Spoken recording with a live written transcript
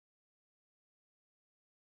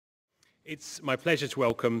It's my pleasure to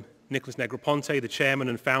welcome Nicholas Negroponte, the chairman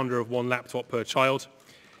and founder of One Laptop Per Child.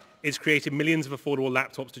 It's created millions of affordable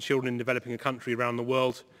laptops to children in developing a country around the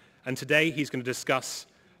world, and today he's going to discuss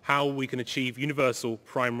how we can achieve universal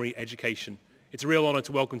primary education. It's a real honor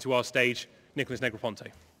to welcome to our stage Nicholas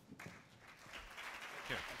Negroponte.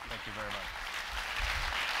 Thank you very much.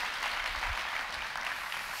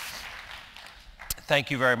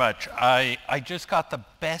 Thank you very much. I just got the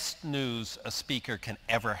best news a speaker can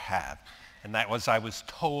ever have, and that was I was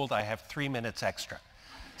told I have 3 minutes extra.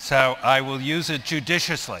 So I will use it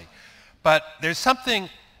judiciously. But there's something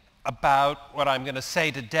about what I'm going to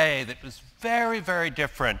say today that was very, very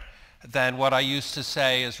different than what I used to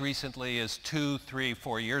say as recently as 2, 3,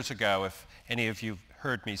 4 years ago, if any of you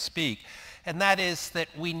heard me speak. And that is that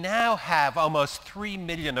we now have almost 3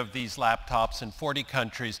 million of these laptops in 40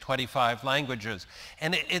 countries, 25 languages.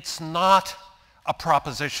 And it's not a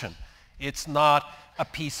proposition. It's not a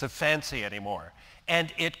piece of fancy anymore.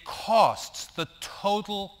 And it costs, the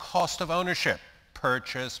total cost of ownership,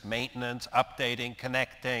 purchase, maintenance, updating,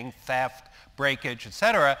 connecting, theft, breakage,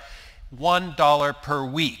 etc., $1 per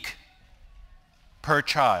week per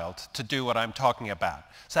child to do what I'm talking about.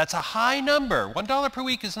 So that's a high number. $1 per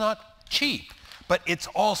week is not cheap, but it's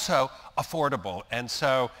also affordable. And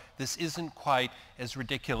so this isn't quite as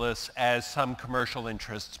ridiculous as some commercial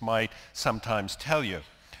interests might sometimes tell you.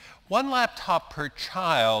 One laptop per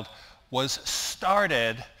child was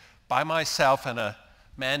started by myself and a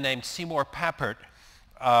man named Seymour Papert,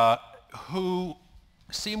 who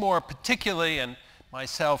Seymour particularly, and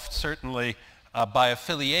myself certainly by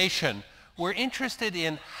affiliation, were interested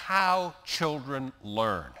in how children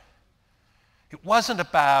learn. It wasn't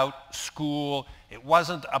about school. It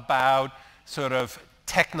wasn't about sort of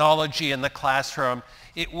technology in the classroom.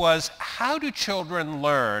 It was how do children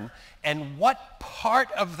learn and what part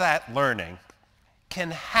of that learning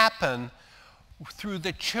can happen through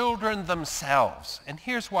the children themselves. And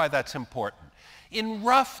here's why that's important. In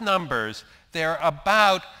rough numbers, there are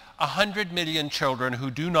about 100 million children who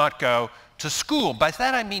do not go to school. By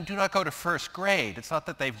that I mean do not go to first grade. It's not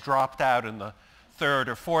that they've dropped out in the 3rd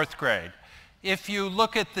or 4th grade. If you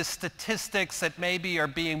look at the statistics that maybe are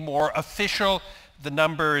being more official, the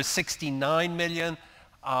number is 69 million.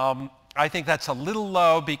 I think that's a little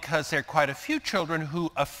low because there are quite a few children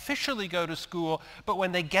who officially go to school, but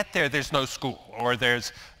when they get there, there's no school, or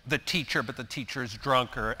there's the teacher, but the teacher is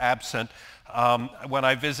drunk or absent. When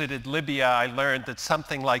I visited Libya, I learned that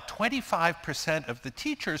something like 25% of the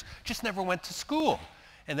teachers just never went to school.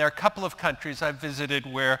 And there are a couple of countries I've visited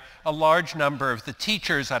where a large number of the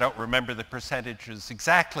teachers, I don't remember the percentages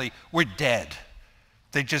exactly, were dead.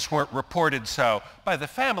 They just weren't reported so by the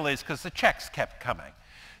families because the checks kept coming.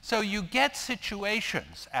 So you get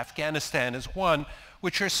situations, Afghanistan is one,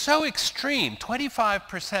 which are so extreme.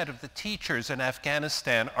 25% of the teachers in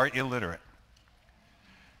Afghanistan are illiterate.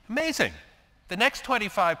 Amazing. The next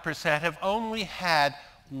 25% have only had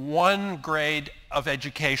 1 grade of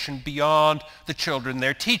education beyond the children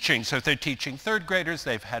they're teaching. So if they're teaching 3rd graders,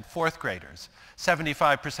 they've had 4th graders.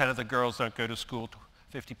 75% of the girls don't go to school,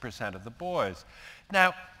 50% of the boys.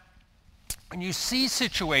 Now, when you see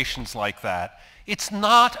situations like that, it's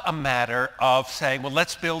not a matter of saying, well,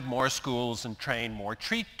 let's build more schools and train more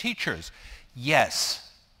teachers.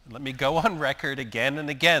 Yes, let me go on record again and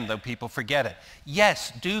again, though people forget it.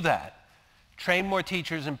 Yes, do that. Train more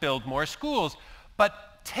teachers and build more schools. But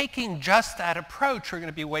taking just that approach, we're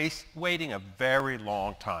going to be waiting a very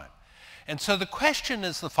long time. And so the question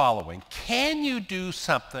is the following. Can you do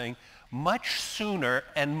something much sooner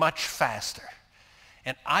and much faster?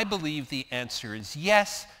 And I believe the answer is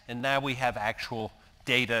yes, and now we have actual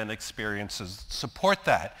data and experiences that support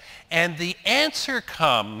that. And the answer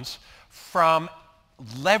comes from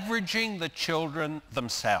leveraging the children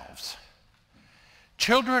themselves.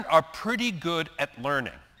 Children are pretty good at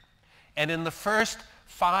learning. And in the first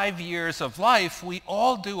 5 years of life, we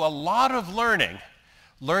all do a lot of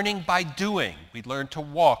learning by doing. We learn to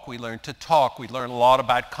walk, we learn to talk, we learn a lot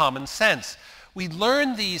about common sense. We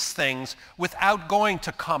learn these things without going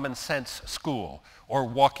to common sense school or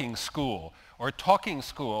walking school or talking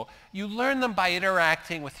school. You learn them by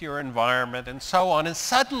interacting with your environment and so on. And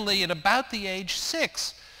suddenly, at about the age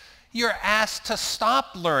 6, you're asked to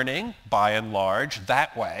stop learning, by and large,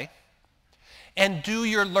 that way, and do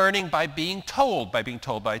your learning by being told by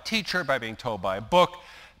a teacher, by being told by a book.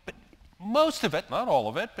 But most of it, not all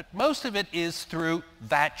of it, but most of it is through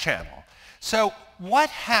that channel. So what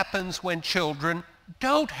happens when children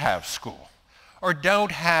don't have school or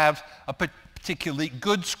don't have a particularly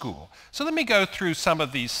good school? So let me go through some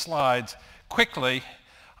of these slides quickly.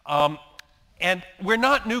 And we're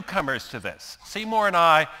not newcomers to this. Seymour and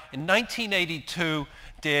I, in 1982,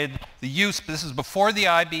 did the use, this is before the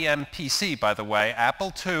IBM PC, by the way,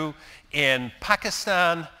 Apple II, in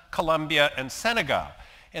Pakistan, Colombia, and Senegal.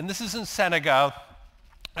 And this is in Senegal,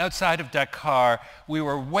 outside of Dakar. We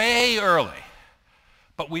were way early,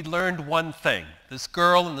 but we learned one thing. This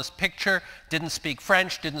girl in this picture didn't speak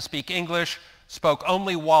French, didn't speak English, spoke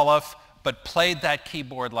only Wolof, but played that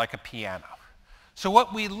keyboard like a piano. So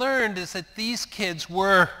what we learned is that these kids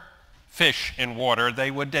were fish in water.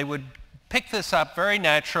 They would pick this up very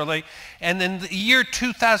naturally. And in the year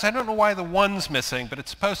 2000, I don't know why the one's missing, but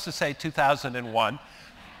it's supposed to say 2001.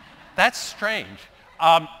 That's strange.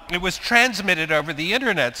 It was transmitted over the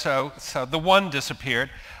internet, so the one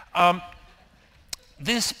disappeared.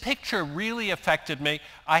 This picture really affected me.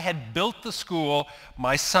 I had built the school.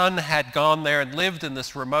 My son had gone there and lived in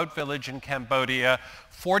this remote village in Cambodia.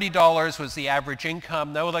 $40 was the average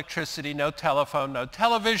income, no electricity, no telephone, no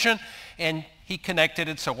television, and he connected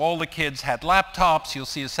it so all the kids had laptops. You'll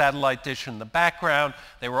see a satellite dish in the background.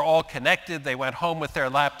 They were all connected. They went home with their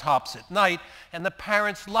laptops at night, and the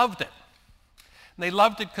parents loved it. And they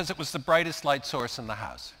loved it because it was the brightest light source in the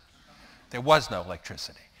house. There was no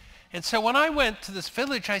electricity. And so when I went to this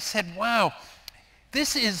village, I said, wow,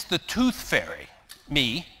 this is the tooth fairy,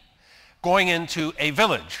 me, going into a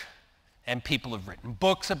village. And people have written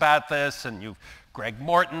books about this, and Greg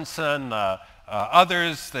Mortensen,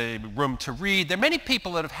 others, the Room to Read. There are many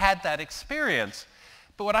people that have had that experience.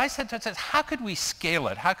 But what I said to myself is, how could we scale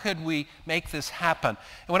it? How could we make this happen?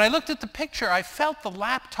 And when I looked at the picture, I felt the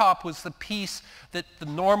laptop was the piece that the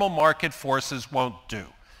normal market forces won't do.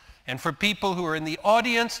 And for people who are in the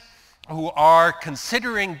audience, who are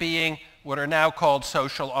considering being what are now called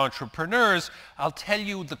social entrepreneurs, I'll tell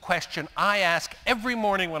you the question I ask every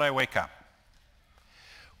morning when I wake up.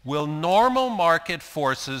 Will normal market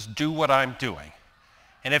forces do what I'm doing?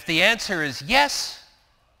 And if the answer is yes,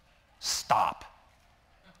 stop.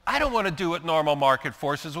 I don't want to do what normal market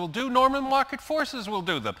forces will do. Normal market forces will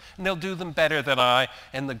do them. And they'll do them better than I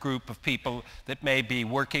and the group of people that may be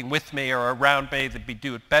working with me or around me that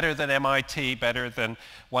do it better than MIT, better than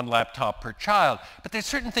one laptop per child. But there's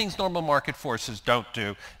certain things normal market forces don't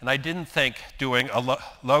do. And I didn't think doing a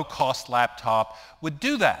low-cost laptop would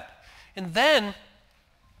do that. And then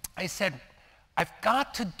I said, I've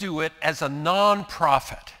got to do it as a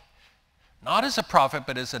nonprofit. Not as a profit,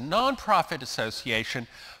 but as a nonprofit association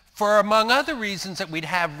for, among other reasons, that we'd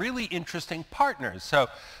have really interesting partners. So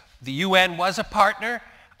the UN was a partner.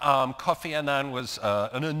 Kofi Annan was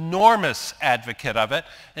an enormous advocate of it.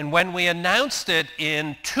 And when we announced it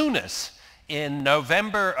in Tunis in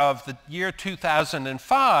November of the year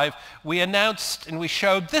 2005, we announced and we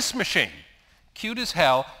showed this machine. Cute as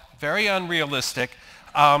hell, very unrealistic,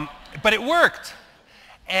 but it worked.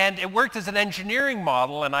 And it worked as an engineering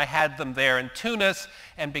model, and I had them there in Tunis.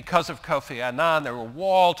 And because of Kofi Annan, there were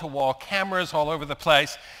wall-to-wall cameras all over the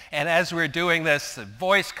place. And as we're doing this, the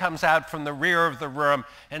voice comes out from the rear of the room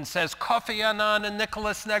and says, Kofi Annan and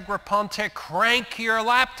Nicholas Negroponte, crank your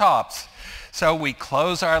laptops. So we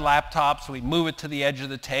close our laptops, we move it to the edge of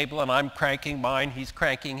the table, and I'm cranking mine, he's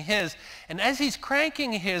cranking his. And as he's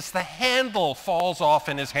cranking his, the handle falls off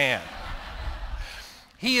in his hand.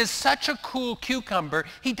 He is such a cool cucumber,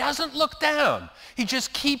 he doesn't look down. He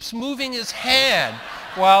just keeps moving his hand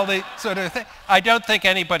while they sort of thing. I don't think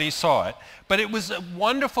anybody saw it, but it was a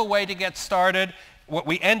wonderful way to get started. What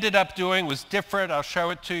we ended up doing was different. I'll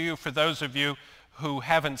show it to you for those of you who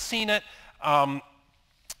haven't seen it.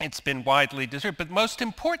 It's been widely distributed, but most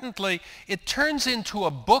importantly, it turns into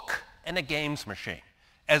a book and a games machine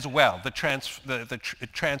as well.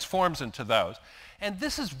 It transforms into those. And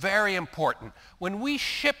this is very important. When we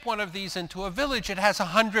ship one of these into a village, it has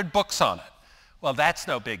 100 books on it. Well, that's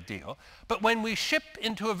no big deal. But when we ship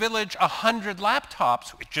into a village 100 laptops,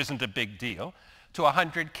 which isn't a big deal, to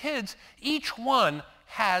 100 kids, each one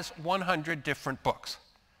has 100 different books.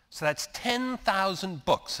 So that's 10,000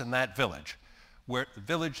 books in that village, where the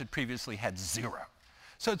village that previously had 0.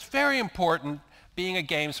 So it's very important. Being a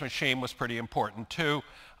games machine was pretty important too.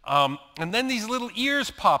 And then these little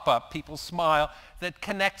ears pop up, people smile, that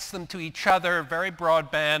connects them to each other, very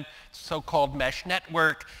broadband, so-called mesh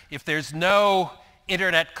network. If there's no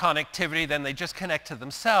internet connectivity, then they just connect to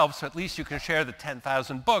themselves, so at least you can share the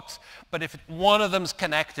 10,000 books. But if one of them's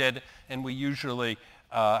connected, and we usually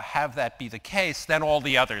have that be the case, then all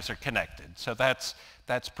the others are connected. So that's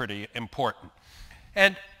pretty important.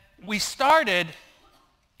 And we started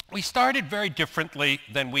very differently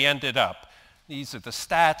than we ended up. These are the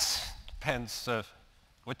stats, depends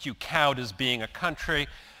what you count as being a country.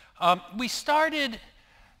 We started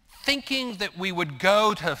thinking that we would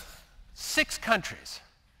go to 6 countries: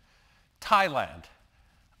 Thailand,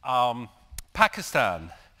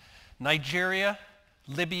 Pakistan, Nigeria,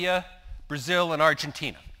 Libya, Brazil, and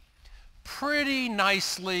Argentina. Pretty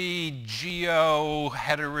nicely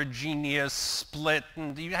geo-heterogeneous split,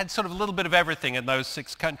 and you had sort of a little bit of everything in those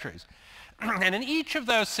 6 countries. And in each of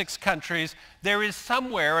those 6 countries, there is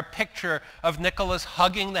somewhere a picture of Nicholas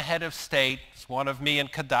hugging the head of state. It's one of me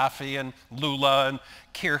and Gaddafi and Lula and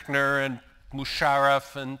Kirchner and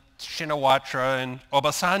Musharraf and Shinawatra and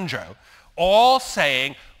Obasanjo, all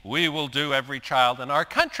saying, "We will do every child in our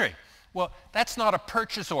country." Well, that's not a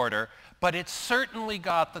purchase order, but it certainly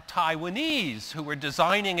got the Taiwanese, who were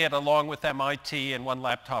designing it along with MIT and one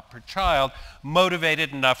laptop per child,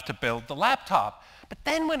 motivated enough to build the laptop. But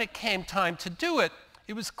then when it came time to do it,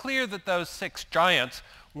 it was clear that those 6 giants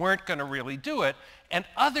weren't going to really do it, and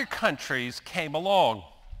other countries came along.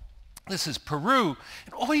 This is Peru,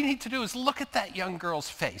 and all you need to do is look at that young girl's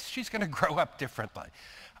face. She's going to grow up differently.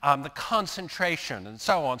 The concentration and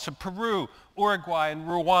so on. So Peru, Uruguay, and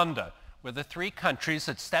Rwanda were the 3 countries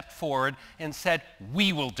that stepped forward and said,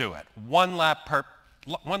 "We will do it. One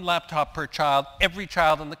laptop per child, every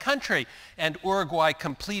child in the country." And Uruguay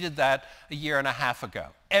completed that a year and a half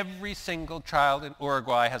ago. Every single child in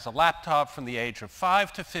Uruguay has a laptop from the age of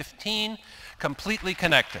 5 to 15, completely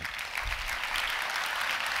connected.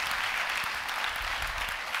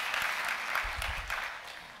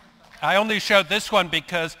 I only showed this one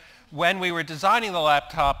because when we were designing the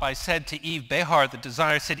laptop, I said to Yves Behar, the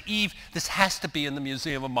designer, I said, "Yves, this has to be in the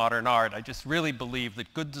Museum of Modern Art. I just really believe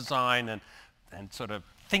that good design and sort of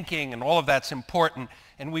thinking and all of that's important."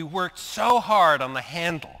 And we worked so hard on the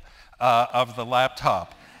handle of the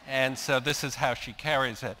laptop. And so this is how she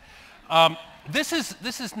carries it. This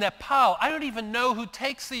is Nepal. I don't even know who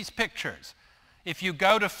takes these pictures. If you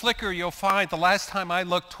go to Flickr, you'll find, the last time I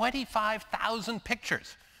looked, 25,000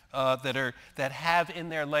 pictures that have in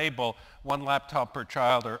their label one laptop per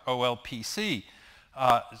child, or OLPC.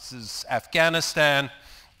 This is Afghanistan.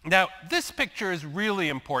 Now, this picture is really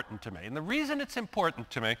important to me. And the reason it's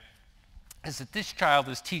important to me is that this child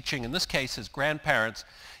is teaching, in this case, his grandparents.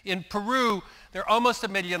 In Peru, there are almost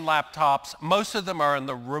 1 million laptops. Most of them are in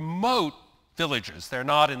the remote villages. They're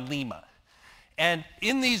not in Lima. And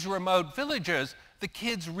in these remote villages, the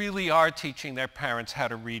kids really are teaching their parents how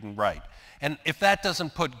to read and write. And if that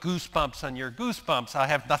doesn't put goosebumps on your goosebumps, I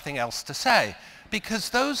have nothing else to say. Because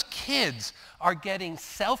those kids are getting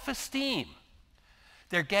self-esteem.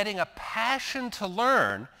 They're getting a passion to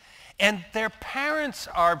learn, and their parents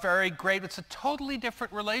are very great. It's a totally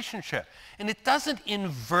different relationship. And it doesn't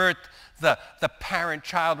invert the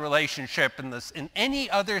parent-child relationship in any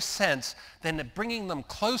other sense than bringing them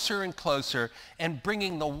closer and closer and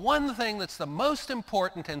bringing the one thing that's the most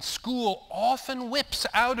important and school often whips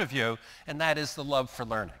out of you, and that is the love for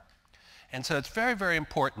learning. And so it's very, very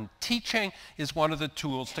important. Teaching is one of the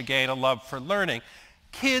tools to gain a love for learning.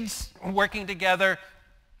 Kids working together.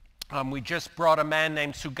 We just brought a man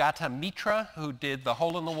named Sugata Mitra, who did the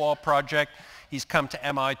Hole in the Wall project. He's come to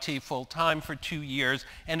MIT full-time for 2 years,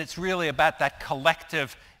 and it's really about that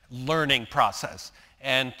collective learning process.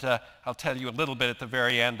 And I'll tell you a little bit at the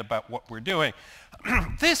very end about what we're doing.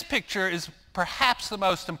 This picture is perhaps the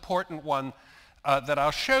most important one that I'll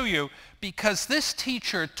show you, because this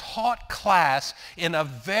teacher taught class in a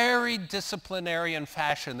very disciplinarian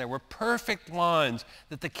fashion. There were perfect lines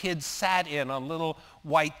that the kids sat in on little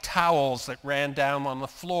white towels that ran down on the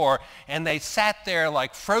floor, and they sat there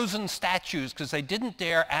like frozen statues because they didn't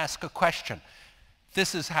dare ask a question.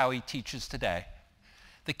 This is how he teaches today.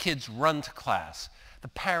 The kids run to class. The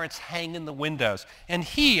parents hang in the windows. And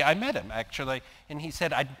I met him actually, and he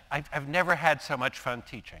said, I've never had so much fun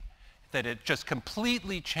teaching. That it just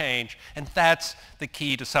completely changed, and that's the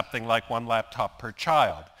key to something like one laptop per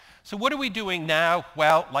child. So what are we doing now?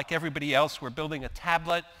 Well, like everybody else, we're building a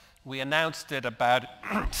tablet. We announced it about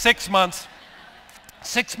 6 months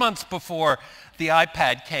before the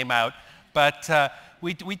iPad came out, but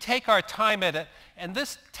we take our time at it, and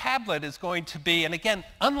this tablet is going to be, and again,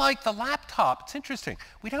 unlike the laptop, it's interesting,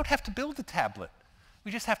 we don't have to build the tablet.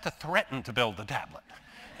 We just have to threaten to build the tablet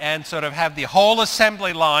and sort of have the whole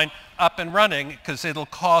assembly line up and running, because it'll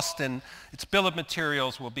cost, and its bill of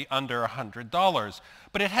materials will be under $100.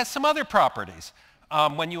 But it has some other properties.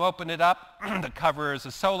 When you open it up, the cover is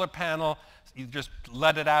a solar panel. You just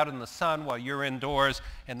let it out in the sun while you're indoors,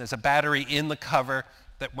 and there's a battery in the cover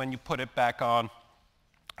that when you put it back on,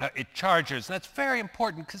 it charges. And that's very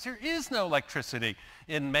important because there is no electricity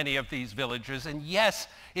in many of these villages. And yes,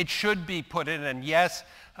 it should be put in. And yes,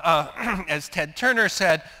 as Ted Turner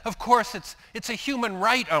said, of course it's a human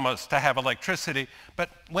right almost to have electricity. But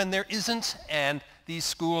when there isn't, and these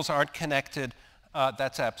schools aren't connected,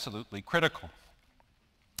 that's absolutely critical.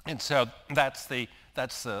 And so that's the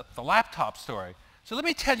laptop story. So let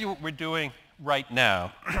me tell you what we're doing right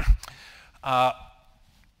now.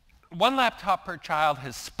 One laptop per child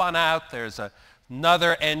has spun out. There's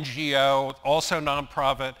another NGO, also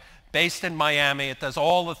nonprofit, based in Miami. It does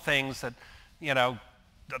all the things that, you know,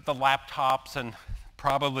 the laptops, and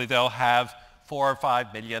probably they'll have 4 or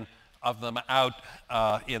 5 million of them out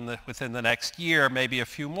within the next year, maybe a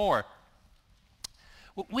few more.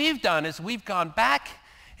 What we've done is we've gone back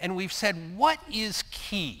and we've said, what is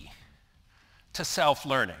key to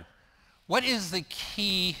self-learning? What is the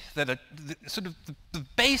key that sort of the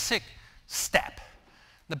basic step?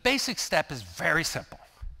 The basic step is very simple.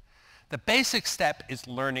 The basic step is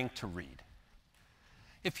learning to read.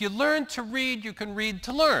 If you learn to read, you can read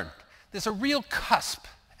to learn. There's a real cusp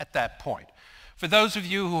at that point. For those of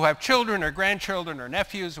you who have children or grandchildren or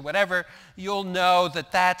nephews or whatever, you'll know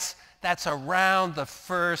that that's around the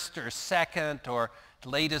first or second or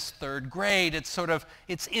latest third grade.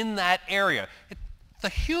 It's in that area. The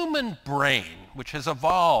human brain, which has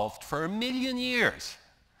evolved for 1 million years,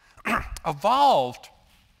 evolved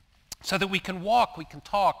so that we can walk, we can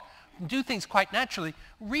talk, we can do things quite naturally.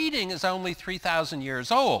 Reading is only 3,000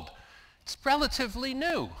 years old. It's relatively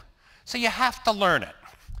new. So you have to learn it.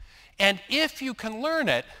 And if you can learn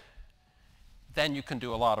it, then you can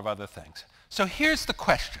do a lot of other things. So here's the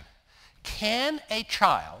question. Can a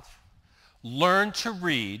child learn to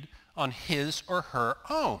read on his or her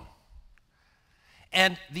own?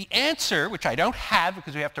 And the answer, which I don't have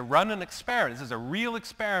because we have to run an experiment, this is a real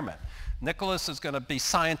experiment. Nicholas is going to be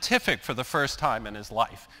scientific for the first time in his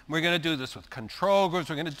life. We're going to do this with control groups.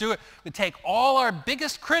 We're going to do it. We take all our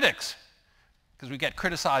biggest critics, because we get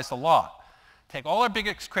criticized a lot, take all our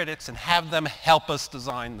biggest critics and have them help us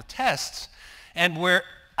design the tests. And we're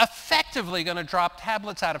effectively going to drop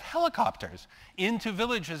tablets out of helicopters into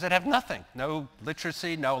villages that have nothing, no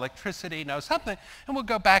literacy, no electricity, no something, and we'll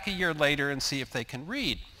go back a year later and see if they can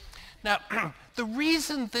read. Now, the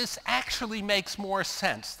reason this actually makes more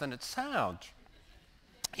sense than it sounds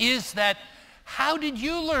is that how did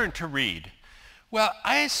you learn to read? Well,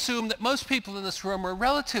 I assume that most people in this room are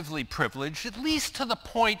relatively privileged, at least to the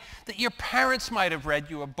point that your parents might have read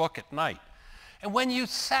you a book at night. And when you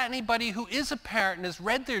sat anybody who is a parent and has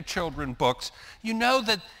read their children books, you know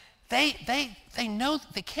that they know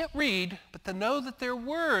that they can't read, but they know that they're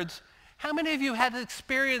words. How many of you had an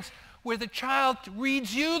experience where the child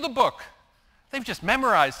reads you the book? They've just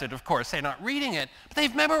memorized it, of course. They're not reading it, but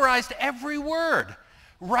they've memorized every word,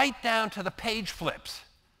 right down to the page flips.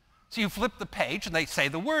 So you flip the page and they say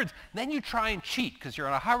the words. Then you try and cheat because you're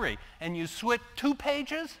in a hurry, and you switch 2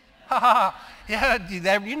 pages. Ha ha ha. Yeah,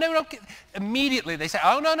 you know, don't get, immediately they say,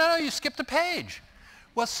 oh, no, you skipped a page.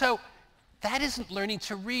 Well, so that isn't learning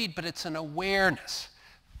to read, but it's an awareness.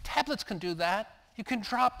 Tablets can do that. You can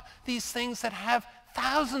drop these things that have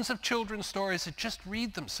thousands of children's stories that just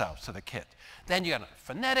read themselves to the kid. Then you got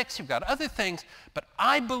phonetics, you've got other things, but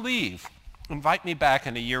I believe, invite me back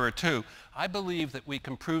in a year or two, I believe that we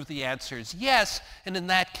can prove the answer is yes, and in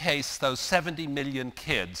that case, those 70 million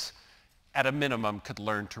kids, at a minimum, could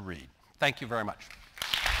learn to read. Thank you very much.